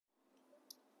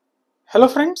Hello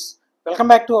friends, welcome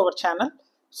back to our channel.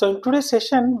 So in today's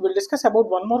session, we'll discuss about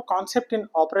one more concept in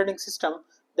operating system,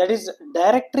 that is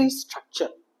directory structure.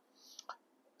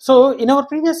 So in our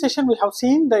previous session, we have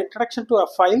seen the introduction to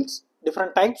files,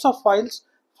 different types of files,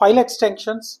 file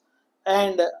extensions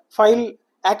and file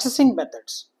accessing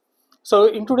methods. So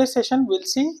in today's session, we'll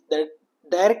see the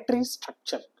directory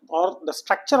structure or the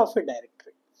structure of a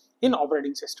directory in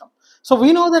operating system. So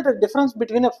we know that the difference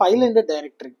between a file and a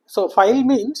directory. So file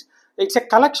means it's a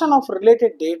collection of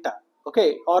related data,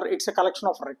 okay, or it's a collection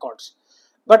of records.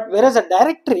 But whereas a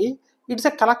directory, it's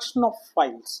a collection of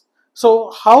files.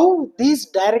 So how these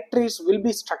directories will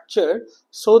be structured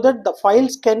so that the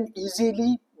files can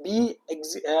easily be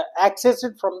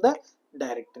accessed from the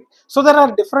directory. So there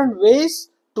are different ways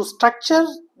to structure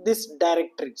these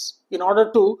directories in order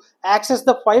to access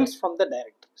the files from the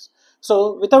directories.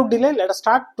 So without delay, let us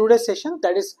start today's session,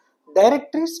 that is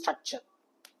directory structure.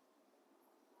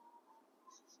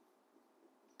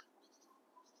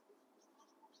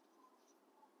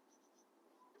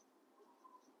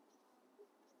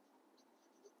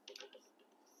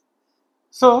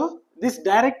 So this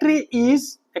directory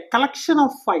is a collection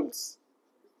of files,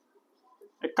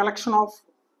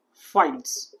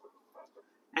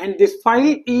 and this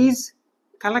file is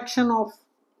collection of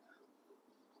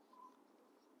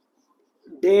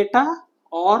data,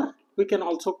 or we can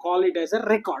also call it as a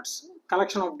records,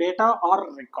 collection of data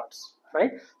or records,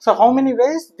 right? So how many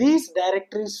ways these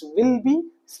directories will be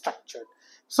structured?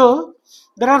 So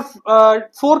there are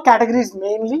four categories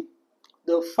mainly.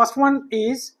 The first one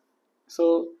is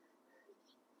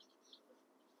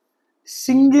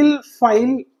single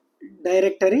file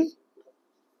directory.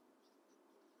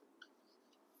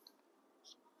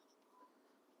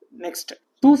 Next,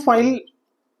 two file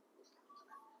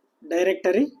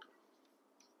directory.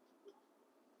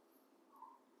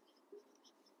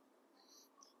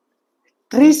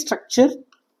 Tree structure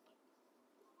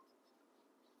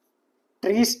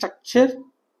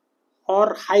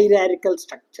or hierarchical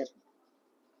structure.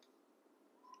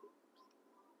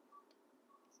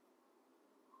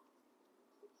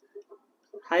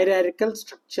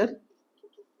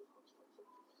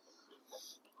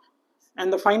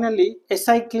 And finally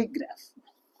acyclic graph.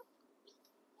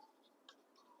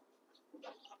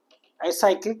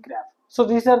 So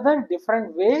these are the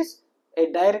different ways a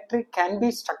directory can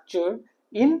be structured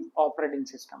in operating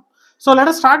system. So let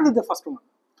us start with the first one.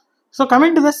 So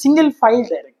coming to the single file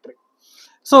directory.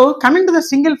 So coming to the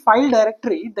single file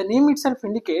directory, the name itself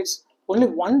indicates only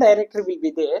one directory will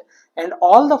be there and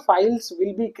all the files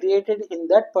will be created in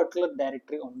that particular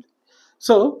directory only.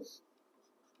 So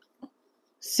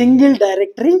single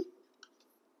directory,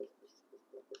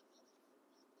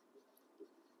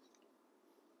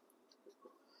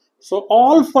 so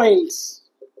all files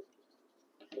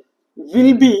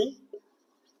will be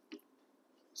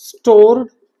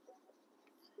stored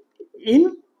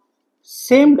in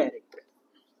same directory.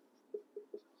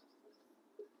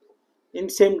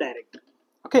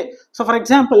 Okay, so for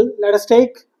example, let us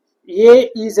take A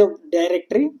is a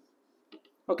directory.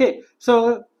 Okay,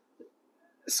 so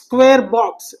square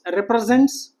box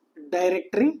represents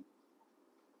directory,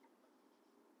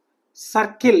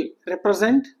 circle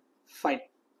represent file.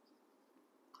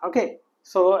 Okay,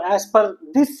 so as per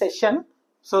this session,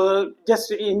 so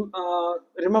just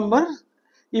remember,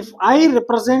 if I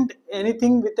represent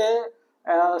anything with a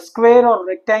square or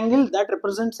rectangle, that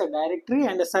represents a directory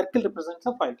and a circle represents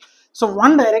a file. So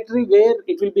one directory where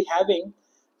it will be having,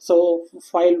 so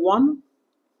file 1,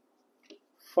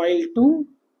 file 2,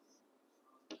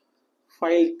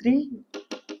 file 3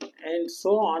 and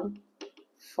so on,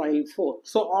 file 4.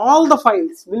 So all the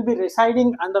files will be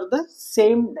residing under the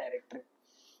same directory.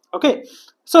 Okay,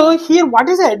 so here what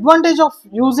is the advantage of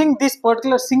using this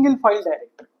particular single file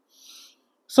directory?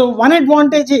 So one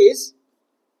advantage is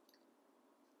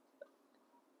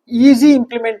easy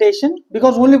implementation,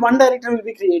 because only one directory will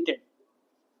be created.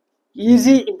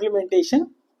 Easy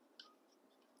implementation.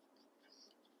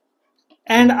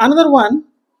 And another one,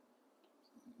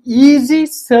 easy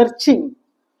searching.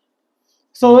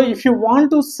 So if you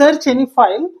want to search any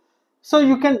file, so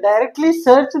you can directly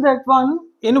search that one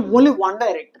in only one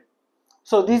directory.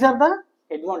 So these are the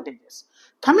advantages.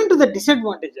 Coming to the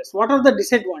disadvantages, what are the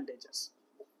disadvantages?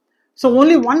 So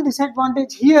only one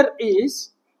disadvantage here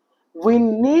is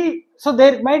so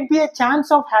there might be a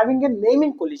chance of having a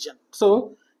naming collision.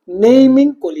 So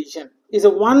naming collision is a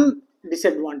one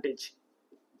disadvantage.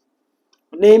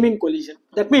 Naming collision,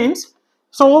 that means,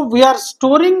 so we are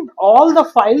storing all the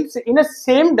files in a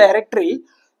same directory,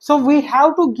 so we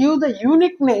have to give the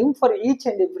unique name for each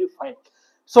and every file.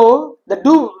 So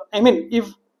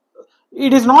if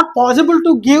it is not possible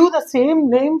to give the same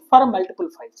name for multiple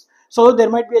files. So there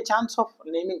might be a chance of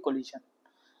naming collision.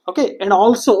 Okay, and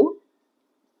also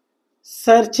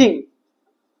searching.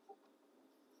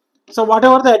 So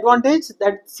whatever the advantage,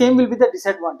 that same will be the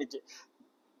disadvantage.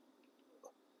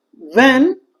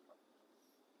 When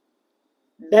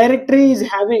directory is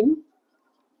having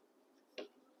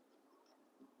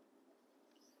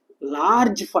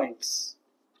large files,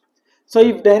 so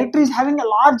if directory is having a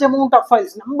large amount of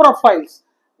files, number of files,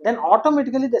 then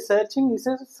automatically the searching is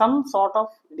some sort of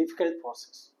difficult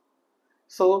process.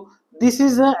 So this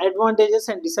is the advantages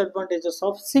and disadvantages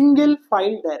of single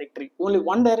file directory. Only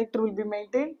one directory will be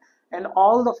maintained and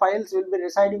all the files will be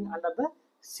residing under the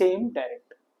same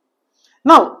directory.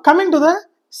 Now coming to the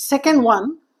second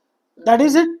one, that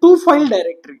is a two file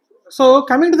directory. So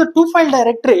coming to the two file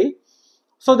directory,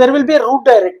 so there will be a root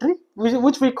directory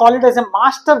which we call it as a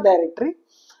master directory,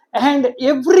 and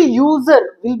every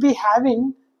user will be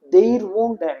having their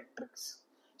own directories.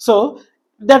 So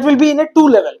that will be in a two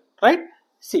level, right?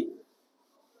 See,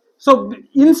 so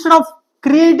instead of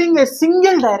creating a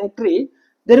single directory,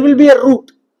 there will be a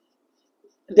root.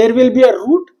 There will be a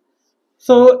root.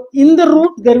 So in the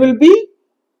root, there will be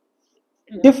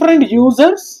different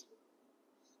users.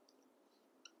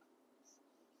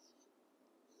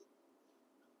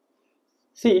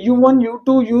 See, U1,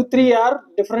 U2, U3 are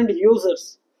different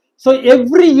users. So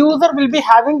every user will be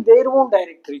having their own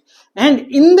directory. And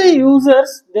in the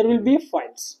users, there will be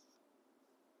files.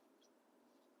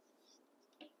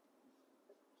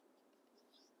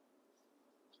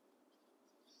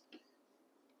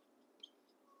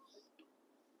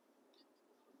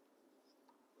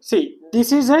 See,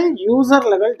 this is a user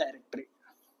level directory.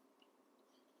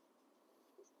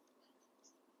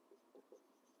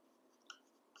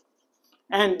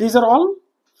 And these are all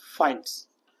files.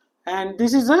 And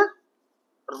this is a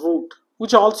root,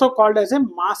 which also called as a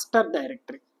master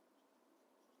directory.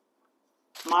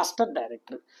 Master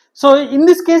directory. So in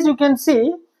this case, you can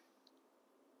see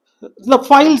the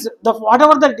files, the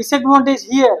whatever the disadvantage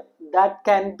here, that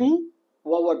can be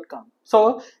overcome.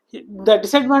 So the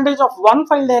disadvantage of one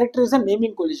file directory is a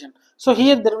naming collision. So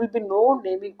here there will be no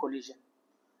naming collision.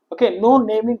 Okay, no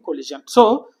naming collision.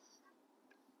 So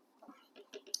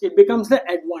it becomes the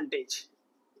advantage.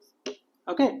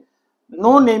 Okay,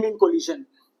 no naming collision.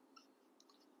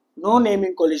 No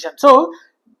naming collision. So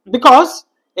because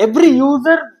every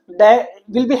user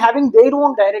will be having their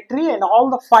own directory and all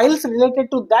the files related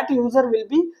to that user will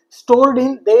be stored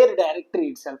in their directory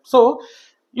itself. So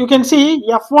you can see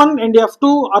F1 and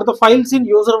F2 are the files in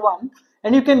user 1,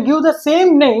 and you can give the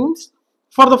same names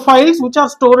for the files which are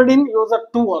stored in user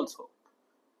 2 also.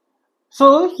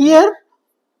 So here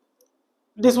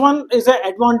this one is an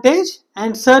advantage,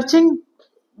 and searching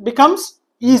becomes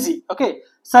easy. Okay,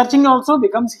 searching also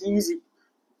becomes easy.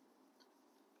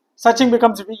 Searching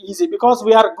becomes easy because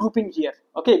we are grouping here,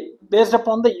 okay, based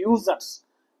upon the users.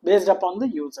 Based upon the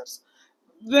users.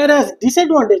 Whereas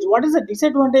disadvantage, what is the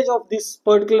disadvantage of this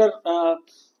particular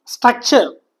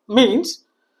structure? Means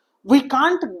we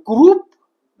can't group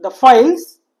the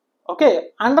files, okay,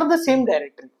 under the same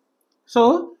directory.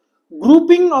 So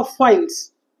grouping of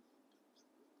files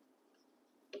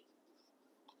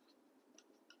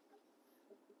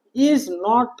is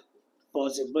not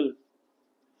possible.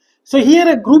 So here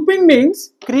a grouping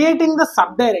means creating the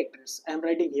subdirectories. I am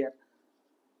writing here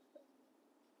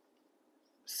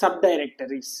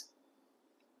subdirectories.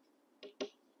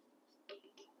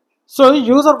 So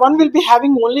user 1 will be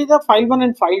having only the file 1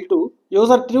 and file 2,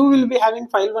 user 2 will be having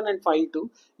file 1 and file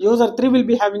 2, user 3 will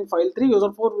be having file 3,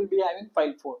 user 4 will be having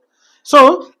file 4.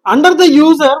 So under the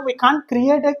user we can't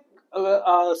create a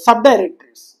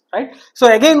subdirectories, right?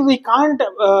 So again we can't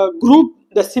group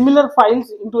the similar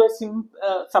files into a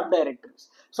subdirectories.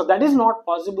 So that is not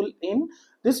possible in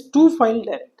this two file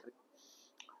directory.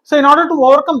 So in order to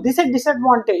overcome this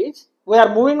disadvantage, we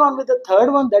are moving on with the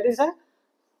third one, that is a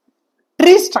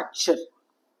tree structure.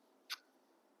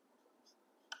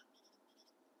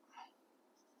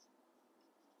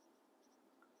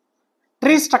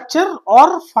 Tree structure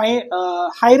or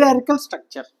hierarchical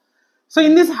structure. So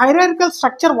in this hierarchical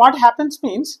structure, what happens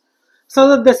means, so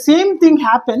that the same thing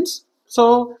happens.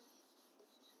 So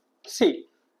see,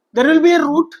 there will be a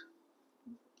root.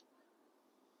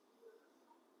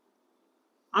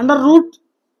 Under root,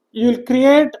 you will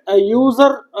create a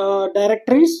user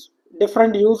directories.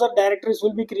 Different user directories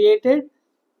will be created,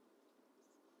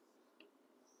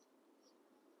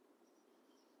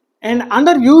 and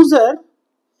under user,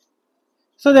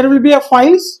 so there will be a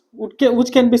files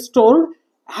which can be stored,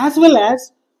 as well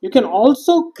as you can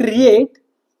also create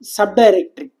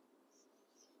subdirectory.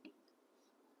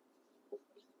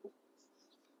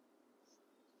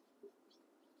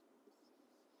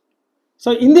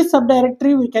 So in this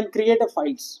subdirectory we can create a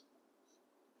files.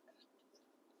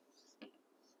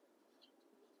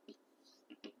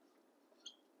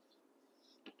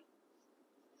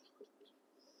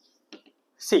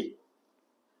 See,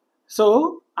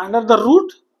 so under the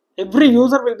root, every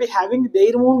user will be having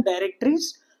their own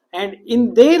directories, and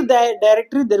in their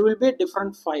directory there will be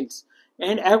different files.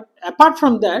 And apart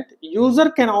from that, user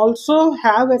can also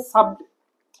have a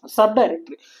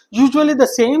subdirectory. Usually the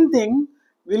same thing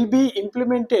will be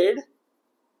implemented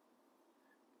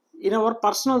in our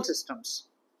personal systems.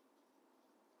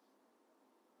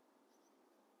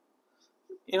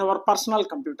 In our personal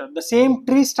computer, the same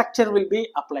tree structure will be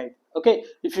applied. Okay,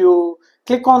 if you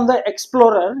click on the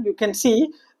explorer, you can see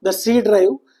the C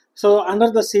drive. So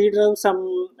under the C drive,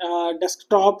 some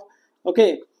desktop,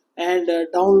 okay, and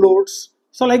downloads.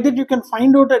 So like that you can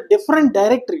find out different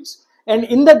directories, and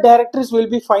in the directories we'll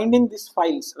be finding these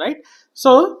files, right?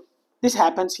 So this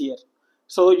happens here.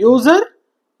 So user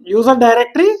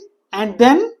directory, and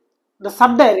then the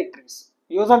subdirectories.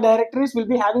 User directories will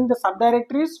be having the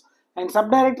subdirectories, and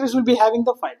subdirectories will be having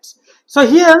the files. So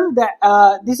here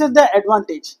this is the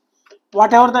advantage.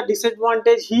 Whatever the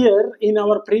disadvantage here in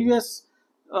our previous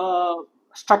uh,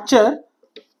 structure,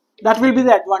 that will be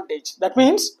the advantage. That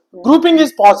means grouping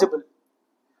is possible.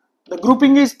 The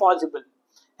grouping is possible.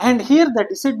 And here the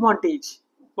disadvantage,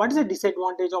 what is the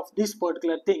disadvantage of this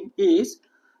particular thing is,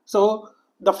 so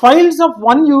the files of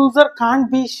one user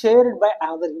can't be shared by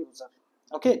another user.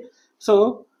 Okay,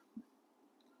 so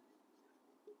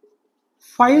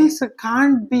files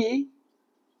can't be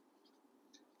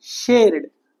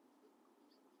shared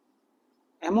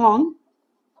among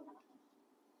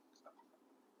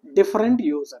different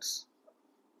users.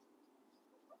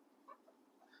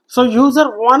 So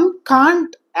user 1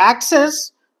 can't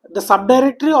access the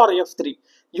subdirectory or F3.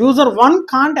 User 1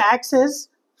 can't access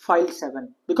file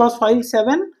 7 because file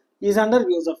 7 is under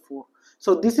user 4.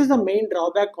 So this is the main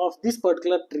drawback of this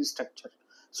particular tree structure.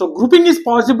 So grouping is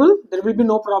possible, there will be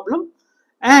no problem,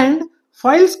 and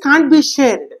files can't be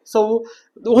shared. So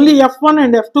only F1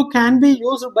 and F2 can be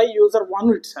used by user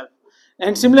 1 itself.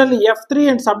 And similarly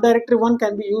F3 and subdirectory 1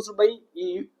 can be used by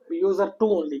user 2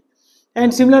 only.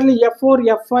 And similarly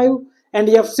F4, F5 and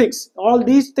F6, all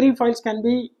these three files can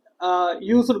be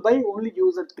used by only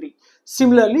user 3.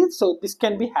 Similarly, so this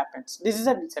can be happens. This is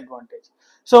a disadvantage.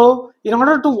 So in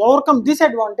order to overcome this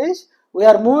advantage, we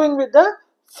are moving with the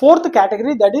fourth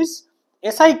category, that is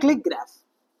acyclic graph.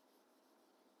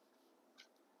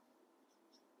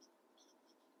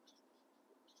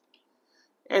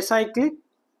 Acyclic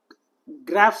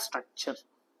graph structure.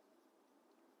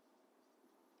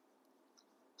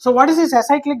 So what is this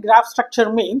acyclic graph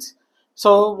structure means?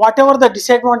 So whatever the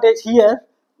disadvantage here,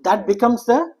 that becomes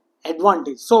the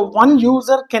advantage. So one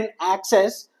user can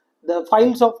access the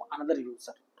files of another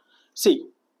user. See,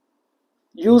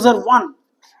 user 1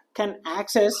 can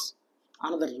access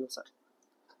another user.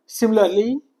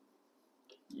 Similarly,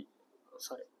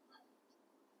 sorry,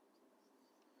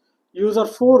 user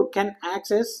 4 can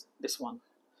access this one.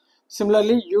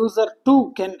 Similarly, user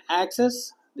 2 can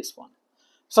access this one.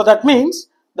 So that means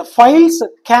the files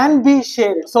can be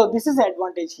shared. So this is the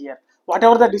advantage here.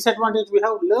 Whatever the disadvantage we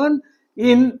have learned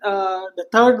in the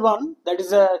third one, that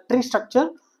is a tree structure.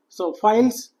 So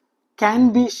files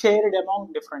can be shared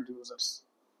among different users.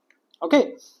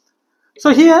 Okay. So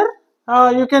here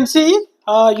you can see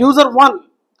user 1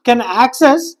 can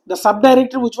access the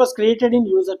subdirectory which was created in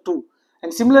user 2,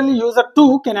 and similarly user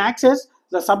 2 can access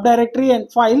the subdirectory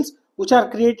and files which are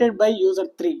created by user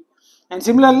 3, and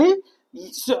similarly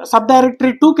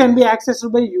subdirectory 2 can be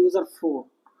accessed by user 4.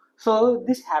 So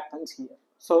this happens here.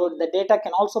 So the data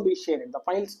can also be shared, the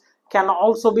files can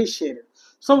also be shared.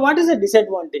 So what is the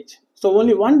disadvantage? So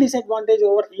only one disadvantage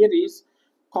over here is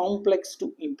complex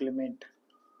to implement.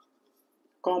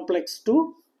 Complex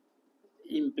to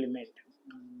implement.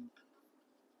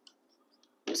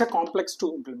 It's a complex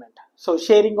to implement. So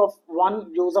sharing of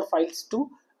one user files to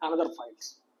another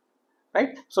files,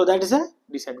 right? So that is a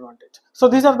disadvantage. So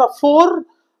these are the four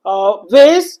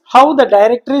ways how the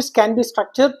directories can be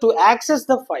structured to access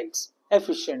the files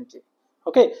efficiently.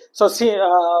 Okay, so see,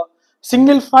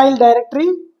 single file directory,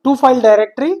 two file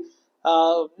directory,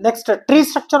 next a tree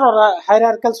structure or a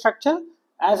hierarchical structure,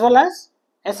 as well as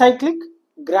acyclic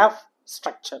graph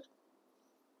structure.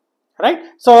 Right,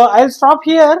 so I'll stop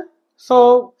here.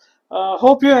 So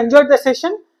hope you enjoyed the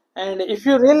session, and if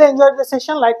you really enjoyed the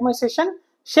session, like my session,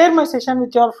 share my session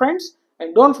with your friends,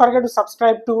 and don't forget to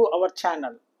subscribe to our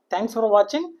channel. Thanks for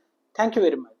watching. Thank you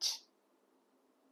very much.